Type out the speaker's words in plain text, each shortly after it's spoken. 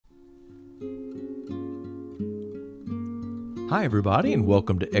Hi, everybody, and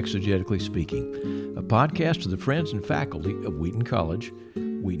welcome to Exegetically Speaking, a podcast of the friends and faculty of Wheaton College,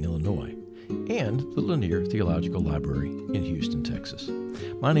 Wheaton, Illinois, and the Lanier Theological Library in Houston, Texas.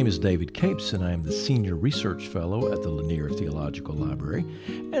 My name is David Capes, and I am the Senior Research Fellow at the Lanier Theological Library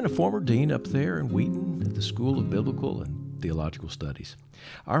and a former dean up there in Wheaton at the School of Biblical and Theological Studies.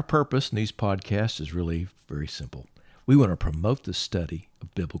 Our purpose in these podcasts is really very simple. We want to promote the study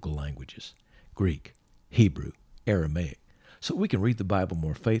of biblical languages, Greek, Hebrew, Aramaic, so we can read the Bible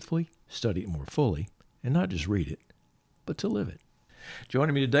more faithfully, study it more fully, and not just read it, but to live it.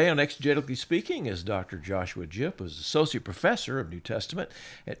 Joining me today on Exegetically Speaking is Dr. Joshua Jipp, who's Associate Professor of New Testament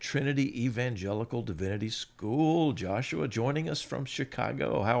at Trinity Evangelical Divinity School. Joshua, joining us from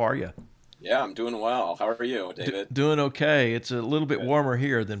Chicago. How are you? Yeah, I'm doing well. How are you, David? Doing okay. It's a little bit warmer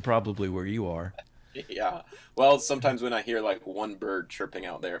here than probably where you are. Yeah. Well, sometimes when I hear like one bird chirping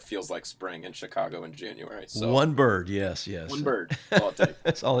out there, it feels like spring in Chicago in January. So one bird, yes. one bird. That's all it takes.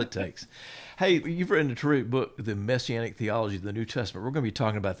 That's all it takes. Hey, you've written a terrific book, The Messianic Theology of the New Testament. We're going to be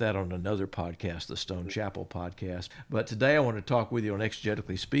talking about that on another podcast, the Stone Chapel podcast. But today I want to talk with you on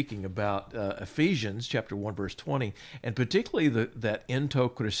Exegetically Speaking about Ephesians chapter 1, verse 20, and particularly that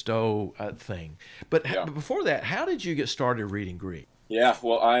ento Christo thing. But before that, how did you get started reading Greek? Yeah,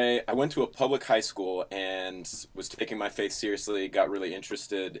 well, I went to a public high school and was taking my faith seriously, got really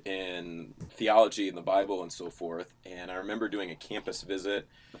interested in theology and the Bible and so forth. And I remember doing a campus visit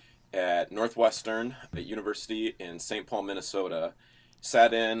at Northwestern University in St. Paul, Minnesota.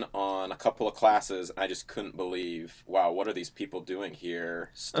 Sat in on a couple of classes, and I just couldn't believe, wow, what are these people doing here?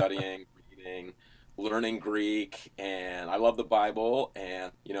 Studying, reading, learning Greek, and I love the Bible,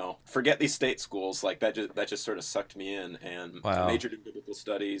 and forget these state schools. Like that just sort of sucked me in, and I majored in biblical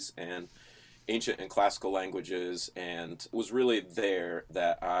studies and ancient and classical languages, and it was really there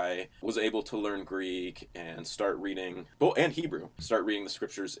that I was able to learn Greek and start reading, and Hebrew, start reading the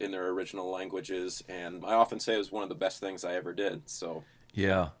scriptures in their original languages, and I often say it was one of the best things I ever did. So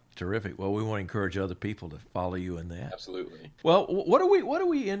yeah. Terrific. Well, we want to encourage other people to follow you in that. Absolutely. Well, what are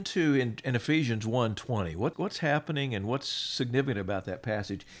we into in Ephesians 1:20? What's happening and what's significant about that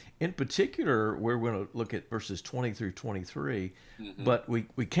passage? In particular, we're going to look at verses 20 through 23, but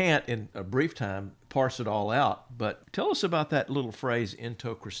we can't in a brief time parse it all out. But tell us about that little phrase,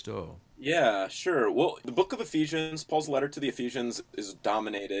 ento Christo. Yeah, sure. Well, the book of Ephesians, Paul's letter to the Ephesians, is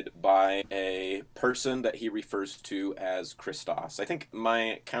dominated by a person that he refers to as Christos. I think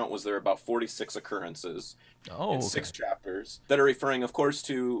my count was there about 46 occurrences in 6 chapters that are referring, of course,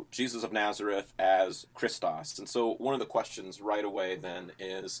 to Jesus of Nazareth as Christos. And so one of the questions right away then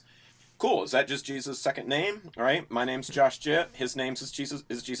is, cool, is that just Jesus' second name? All right, my name's Josh Jipp. His name is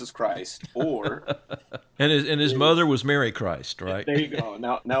Jesus Christ. Or and his mother was Mary Christ, right? There you go.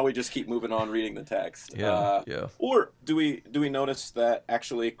 Now we just keep moving on reading the text. Yeah. Or do we notice that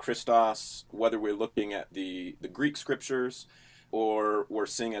actually Christos, whether we're looking at the Greek scriptures or we're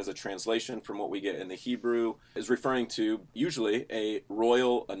seeing as a translation from what we get in the Hebrew, is referring to usually a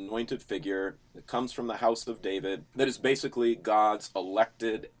royal anointed figure that comes from the house of David, that is basically God's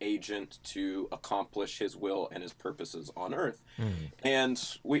elected agent to accomplish his will and his purposes on earth. And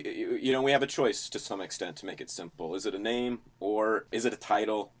we have a choice to some extent to make it simple. Is it a name or is it a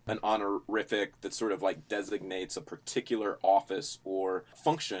title, an honorific that sort of like designates a particular office or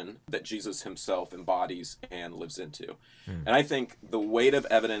function that Jesus himself embodies and lives into? And I think the weight of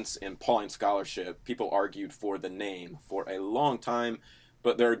evidence in Pauline scholarship, people argued for the name for a long time,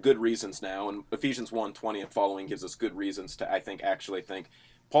 but there are good reasons now, and Ephesians 1:20 and following gives us good reasons to, I think, actually think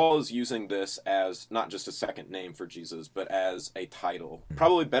Paul is using this as not just a second name for Jesus, but as a title.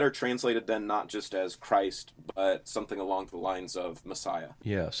 Probably better translated than not just as Christ, but something along the lines of Messiah.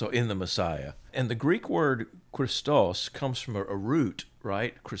 Yeah, so in the Messiah. And the Greek word Christos comes from a root,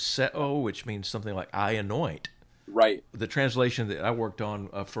 right? Chriseo, which means something like I anoint. Right. The translation that I worked on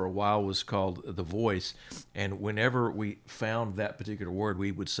for a while was called The Voice, and whenever we found that particular word,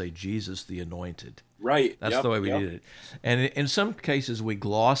 we would say Jesus the Anointed. Right. That's the way we did it. And in some cases, we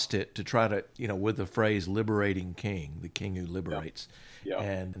glossed it to try to, with the phrase liberating king, the king who liberates,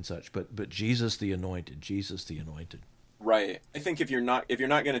 and such. But Jesus the Anointed, Jesus the Anointed. Right. I think if you're not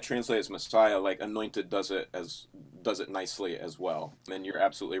going to translate as Messiah, like anointed does it nicely as well. And you're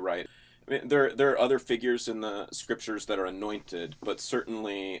absolutely right. I mean, there are other figures in the scriptures that are anointed, but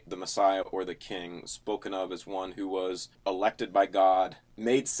certainly the Messiah or the King spoken of as one who was elected by God,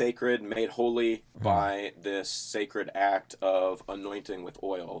 made sacred, made holy by this sacred act of anointing with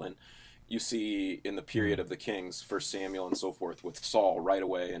oil. And you see in the period of the kings, 1 Samuel and so forth, with Saul right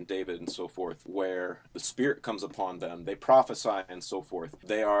away and David and so forth, where the Spirit comes upon them, they prophesy and so forth.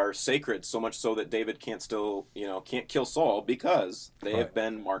 They are sacred, so much so that David can't kill Saul because they have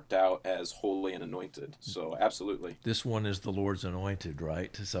been marked out as holy and anointed. So absolutely. This one is the Lord's anointed,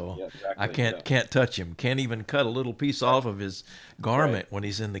 right? So Yeah, exactly. I can't touch him. Can't even cut a little piece off of his garment when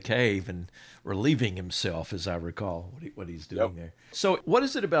he's in the cave and relieving himself, as I recall what he's doing there. So what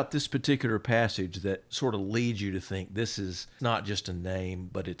is it about this particular passage that sort of leads you to think this is not just a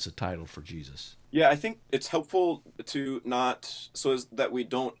name, but it's a title for Jesus? Yeah, I think it's helpful to not, so as that we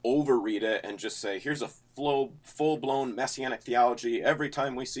don't overread it and just say, here's a full-blown Messianic theology. Every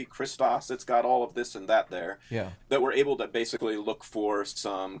time we see Christos, it's got all of this and that there. Yeah. That we're able to basically look for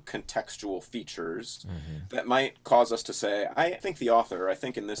some contextual features that might cause us to say, I think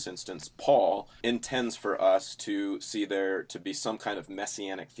in this instance, Paul intends for us to see there to be some kind of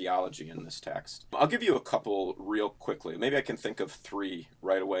Messianic theology in this text. I'll give you a couple real quickly. Maybe I can think of three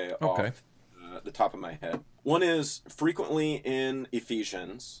right away off the top of my head. One is frequently in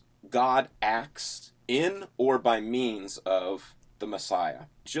Ephesians, God acts in or by means of the Messiah.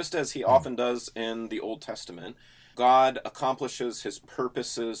 Just as he often does in the Old Testament, God accomplishes his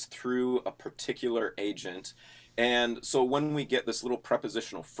purposes through a particular agent. And so when we get this little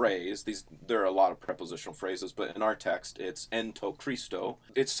prepositional phrase, there are a lot of prepositional phrases, but in our text it's en to Christo.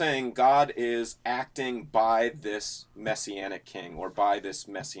 It's saying God is acting by this Messianic king or by this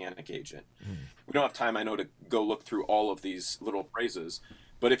Messianic agent. We don't have time, I know, to go look through all of these little phrases,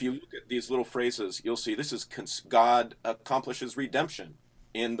 but if you look at these little phrases, you'll see this is God accomplishes redemption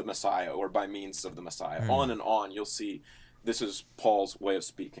in the Messiah or by means of the Messiah. On and on, you'll see this is Paul's way of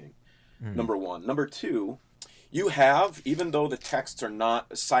speaking. Number one. Number two, you have, even though the texts are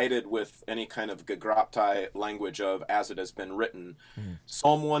not cited with any kind of gegraptai language of as it has been written,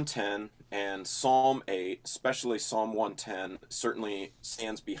 Psalm 110 and Psalm 8, especially Psalm 110, certainly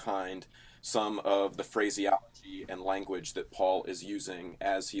stands behind some of the phraseology and language that Paul is using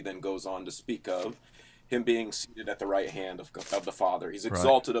as he then goes on to speak of him being seated at the right hand of the Father. He's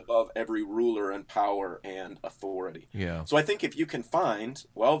exalted above every ruler and power and authority. Yeah. So I think if you can find,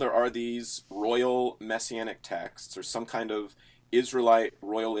 there are these royal messianic texts or some kind of Israelite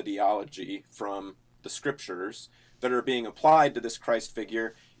royal ideology from the scriptures that are being applied to this Christ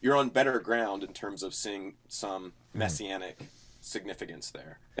figure, you're on better ground in terms of seeing some messianic significance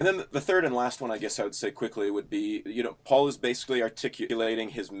there. And then the third and last one, I guess I would say quickly, would be, Paul is basically articulating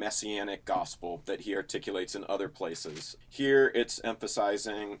his messianic gospel that he articulates in other places. Here it's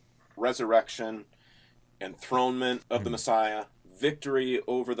emphasizing resurrection, enthronement of the Messiah, victory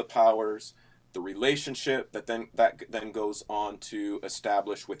over the powers, the relationship that then goes on to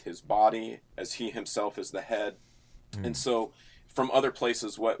establish with his body as he himself is the head. And so from other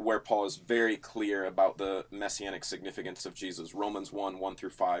places where Paul is very clear about the messianic significance of Jesus, Romans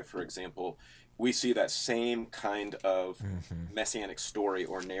 1:1-5, for example, we see that same kind of messianic story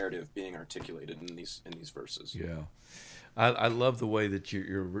or narrative being articulated in these verses. Yeah. I love the way that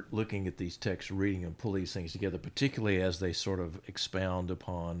you're looking at these texts, reading and pull these things together, particularly as they sort of expound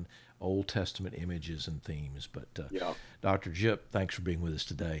upon Old Testament images and themes. But Dr. Jipp, thanks for being with us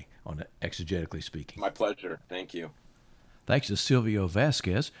today on Exegetically Speaking. My pleasure. Thank you. Thanks to Silvio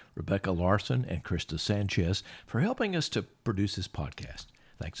Vasquez, Rebecca Larson, and Krista Sanchez for helping us to produce this podcast.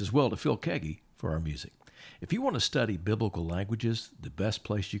 Thanks as well to Phil Keggy for our music. If you want to study biblical languages, the best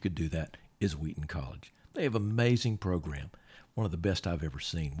place you could do that is Wheaton College. They have an amazing program, one of the best I've ever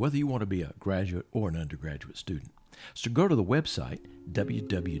seen, whether you want to be a graduate or an undergraduate student. So go to the website,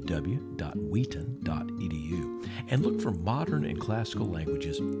 www.wheaton.edu, and look for modern and classical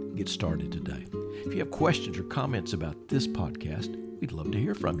languages. Get started today. If you have questions or comments about this podcast, we'd love to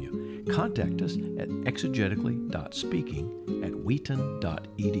hear from you. Contact us at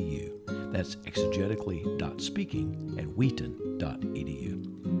exegetically.speaking@wheaton.edu. That's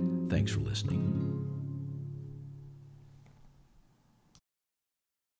exegetically.speaking@wheaton.edu. Thanks for listening.